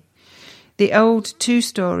community. The old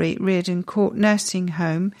 2-storey Reardon Court nursing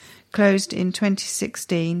home, closed in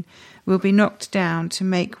 2016, will be knocked down to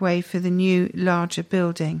make way for the new, larger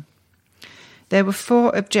building. There were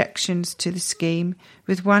 4 objections to the scheme,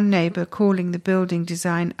 with one neighbour calling the building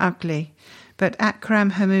design ugly, but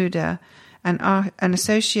Akram Hamouda, an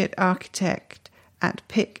associate architect at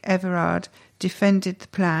Pick Everard, defended the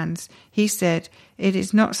plans. He said, "It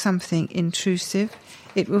is not something intrusive.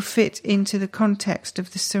 It will fit into the context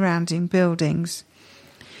of the surrounding buildings."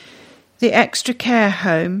 The extra care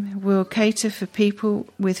home will cater for people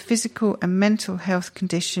with physical and mental health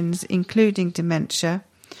conditions, including dementia.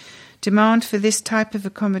 Demand for this type of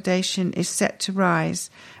accommodation is set to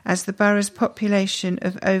rise as the borough's population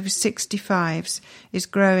of over 65s is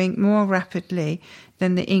growing more rapidly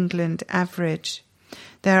than the England average.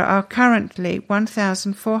 There are currently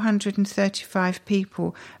 1,435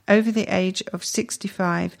 people over the age of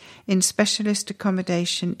 65 in specialist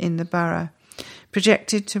accommodation in the borough,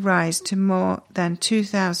 projected to rise to more than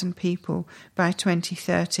 2,000 people by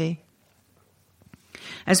 2030.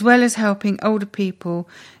 As well as helping older people,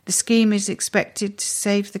 the scheme is expected to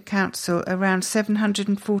save the council around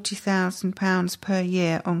 £740,000 per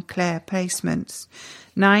year on care placements.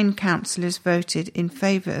 9 councillors voted in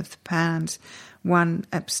favour of the plans. 1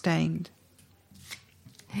 abstained.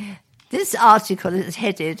 This article is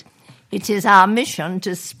headed, "It is our mission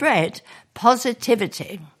to spread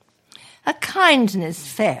positivity." A kindness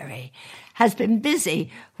fairy has been busy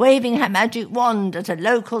waving her magic wand at a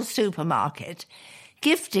local supermarket,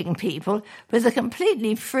 gifting people with a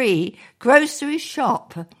completely free grocery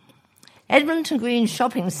shop. Edmonton Green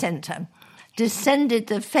Shopping Centre descended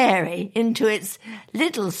the fairy into its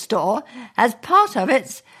little store as part of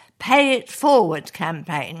its Pay It Forward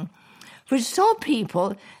campaign, which saw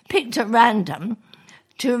people picked at random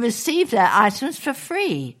to receive their items for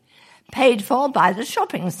free, paid for by the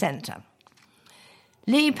shopping centre.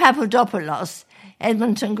 Lee Papadopoulos,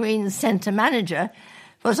 Edmonton Green Centre manager,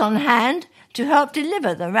 was on hand to help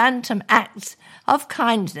deliver the random acts of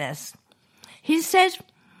kindness. He said,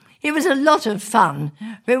 "It was a lot of fun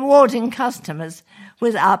rewarding customers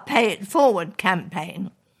with our Pay It Forward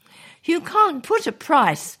campaign. You can't put a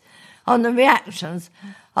price on the reactions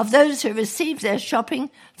of those who received their shopping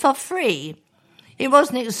for free. It was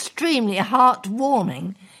an extremely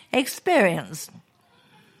heartwarming experience."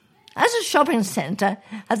 As a shopping centre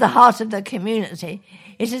at the heart of the community,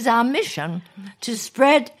 it is our mission to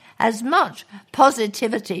spread as much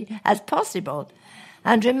positivity as possible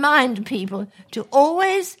and remind people to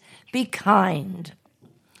always be kind.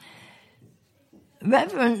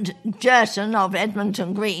 Reverend Jerton of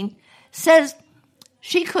Edmonton Green says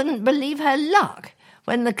she couldn't believe her luck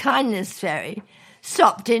when the kindness fairy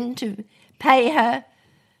stopped in to pay her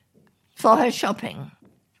for her shopping.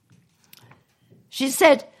 She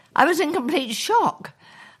said, "I was in complete shock.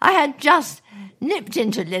 I had just nipped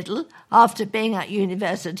into Lidl after being at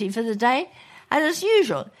university for the day and, as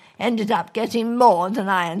usual, ended up getting more than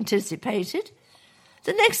I anticipated.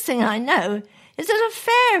 The next thing I know is that a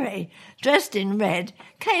fairy dressed in red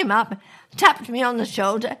came up, tapped me on the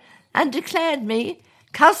shoulder and declared me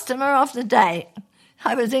Customer of the Day.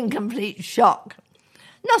 I was in complete shock.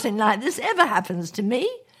 Nothing like this ever happens to me.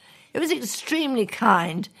 It was extremely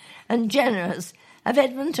kind and generous of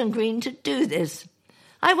Edmonton Green to do this.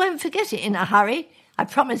 I won't forget it in a hurry, I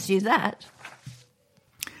promise you that."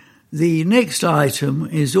 The next item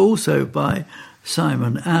is also by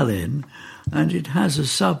Simon Allen, and it has a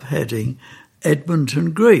subheading,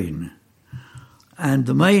 Edmonton Green. And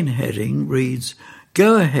the main heading reads,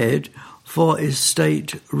 "Go ahead for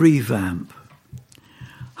estate revamp."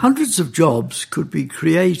 Hundreds of jobs could be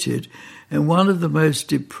created in one of the most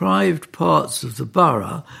deprived parts of the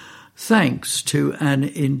borough thanks to an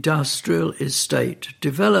industrial estate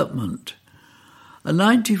development. A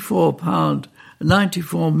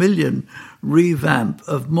 £94 million revamp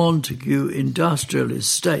of Montague Industrial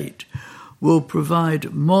Estate will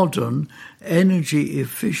provide modern,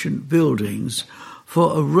 energy-efficient buildings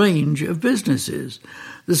for a range of businesses.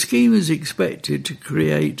 The scheme is expected to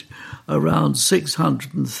create around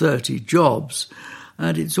 630 jobs,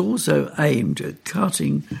 and it's also aimed at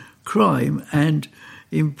cutting crime and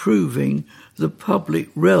improving the public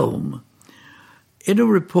realm. In a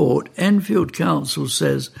report, Enfield Council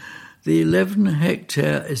says the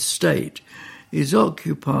 11-hectare estate is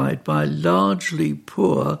occupied by largely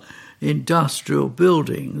poor industrial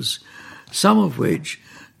buildings, some of which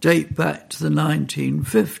date back to the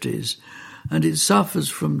 1950s, and it suffers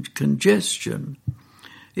from congestion.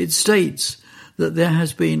 It states that there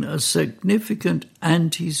has been a significant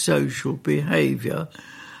antisocial behaviour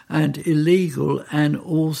and illegal and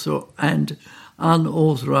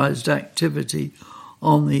unauthorised activity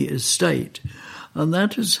on the estate, and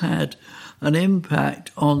that has had an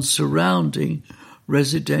impact on surrounding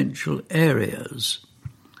residential areas.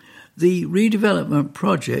 The redevelopment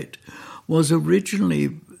project was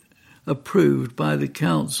originally approved by the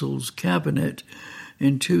Council's Cabinet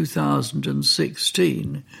in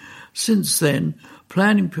 2016. Since then,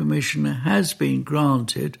 planning permission has been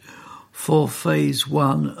granted for Phase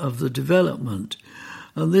 1 of the development,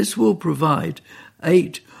 and this will provide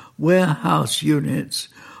 8 warehouse units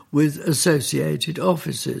with associated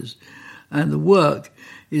offices, and the work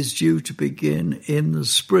is due to begin in the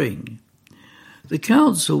spring. The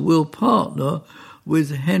Council will partner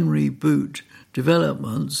with Henry Boot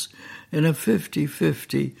Developments in a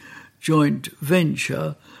 50-50 joint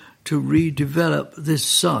venture to redevelop this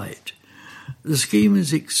site. The scheme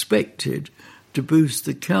is expected to boost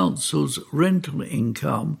the Council's rental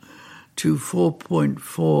income to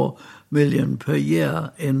 £4.4 million per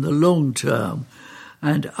year in the long term,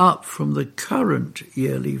 and up from the current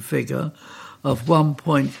yearly figure of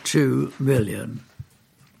 £1.2 million.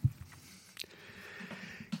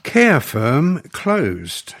 Care firm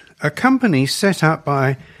closed. A company set up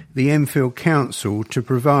by the Enfield Council to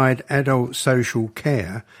provide adult social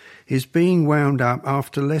care is being wound up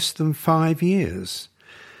after less than 5 years.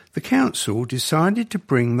 The council decided to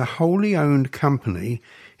bring the wholly owned company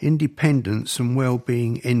Independence and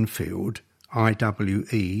Wellbeing Enfield,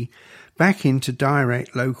 IWE, back into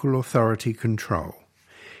direct local authority control.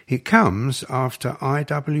 It comes after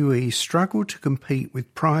IWE struggled to compete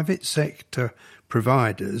with private sector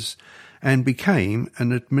providers and became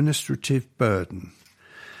an administrative burden.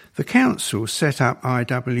 The council set up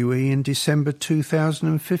IWE in December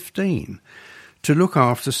 2015 to look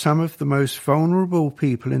after some of the most vulnerable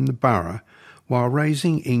people in the borough while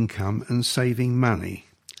raising income and saving money.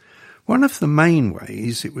 One of the main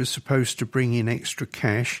ways it was supposed to bring in extra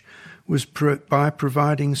cash was by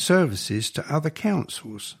providing services to other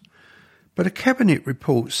councils. But a cabinet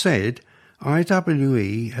report said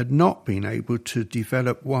IWE had not been able to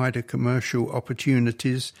develop wider commercial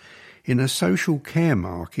opportunities in a social care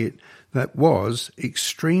market that was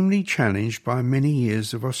extremely challenged by many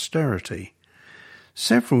years of austerity.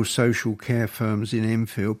 Several social care firms in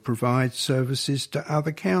Enfield provide services to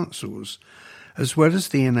other councils, as well as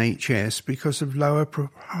the NHS, because of lower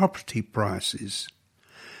property prices.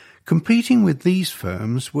 Competing with these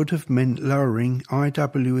firms would have meant lowering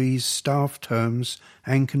IWE's staff terms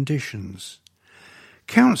and conditions.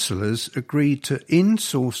 Councillors agreed to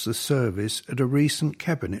insource the service at a recent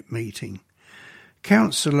cabinet meeting.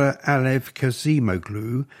 Councillor Alev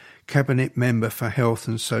Kazimoglu, cabinet member for Health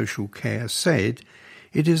and Social Care, said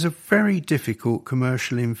it is a very difficult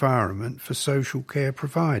commercial environment for social care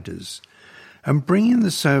providers, and bringing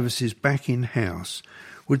the services back in-house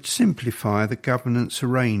would simplify the governance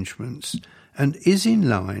arrangements and is in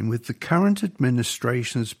line with the current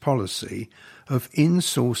administration's policy of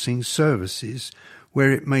insourcing services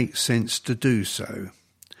where it makes sense to do so.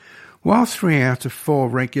 While 3 out of 4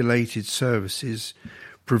 regulated services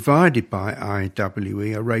provided by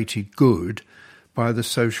IWE are rated good by the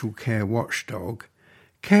Social Care Watchdog,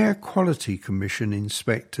 Care Quality Commission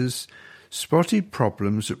inspectors spotted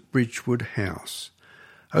problems at Bridgewood House.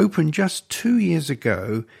 Opened just 2 years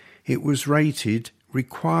ago, it was rated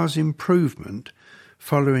requires improvement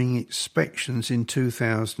following inspections in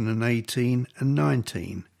 2018 and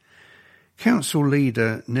 19. Council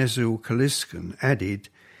leader Nezul Kaliskan added,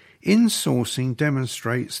 "Insourcing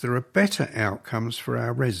demonstrates there are better outcomes for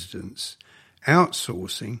our residents.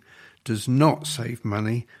 Outsourcing does not save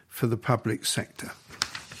money for the public sector."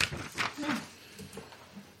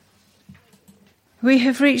 We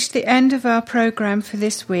have reached the end of our programme for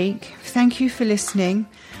this week. Thank you for listening,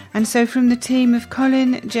 And so from the team of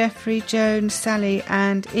Colin, Geoffrey, Joan, Sally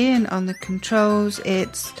and Ian on the controls,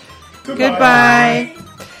 it's goodbye.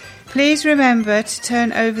 Please remember to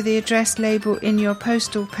turn over the address label in your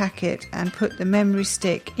postal packet and put the memory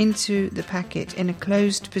stick into the packet in a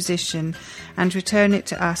closed position and return it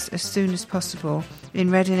to us as soon as possible in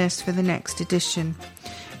readiness for the next edition.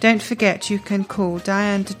 Don't forget you can call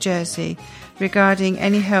Diane de Jersey regarding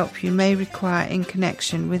any help you may require in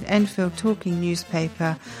connection with Enfield Talking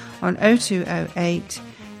Newspaper on 0208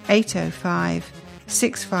 805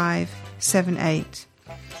 6578.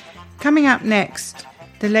 Coming up next,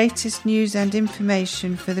 the latest news and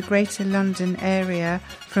information for the Greater London area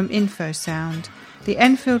from InfoSound. The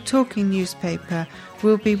Enfield Talking Newspaper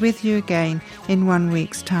will be with you again in 1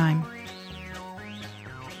 week's time.